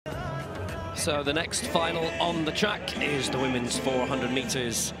So the next final on the track is the women's 400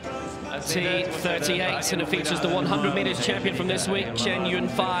 meters T38, and it features the 100 meters champion from this week, Chen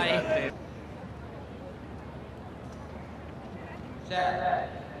Junfei.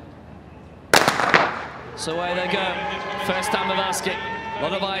 So away they go. First time of asking. A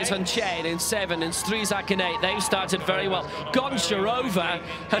lot of eyes on Chen in 7 and STRYZHAK in 8. They've started very well. GONCHAROVA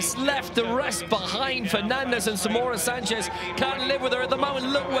has left the rest behind. Fernandes and ZAMORA Sanchez can't live with her at the moment.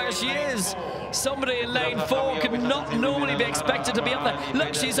 Look where she is. Somebody in lane 4 could not normally be expected to be up there.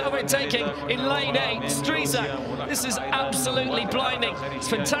 Look, she's overtaking in lane 8. STRYZHAK. This is absolutely blinding. It's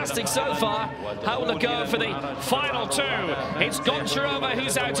fantastic so far. How will it go for the final 2? It's GONCHAROVA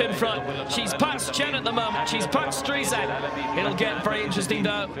who's out in front. She's past Chen at the moment. She's past STRYZHAK. It'll get very interesting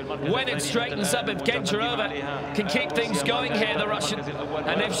though when it straightens up, if GONCHAROVA can keep things going here, the Russian,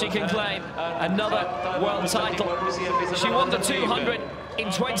 and if she can claim another world title. She won the 200 in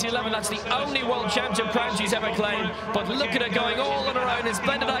 2011. That's the only world champion crown she's ever claimed. But look at her going all on her own in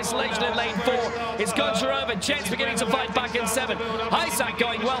splendid isolation in lane 4. It's GONCHAROVA. Chen's beginning to fight back in 7. ISAAC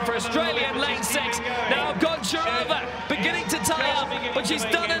going well for Australia in lane 6. Now GONCHAROVA beginning to tie up, but she's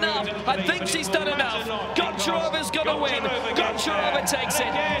done enough. I think she's done enough. GONCHAROVA's going to win. GONCHAROVA takes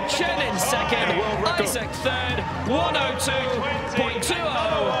it. Chen in 2nd. ISAAC 3rd.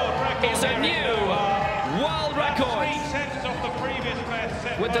 102.20 is a new world record.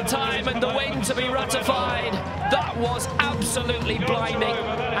 With the time and the win to be ratified, that was absolutely blinding,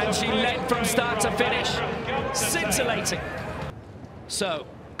 and she led from start to finish. Scintillating. So,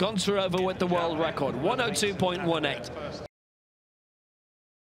 GONCHAROVA with the world record, 102.18.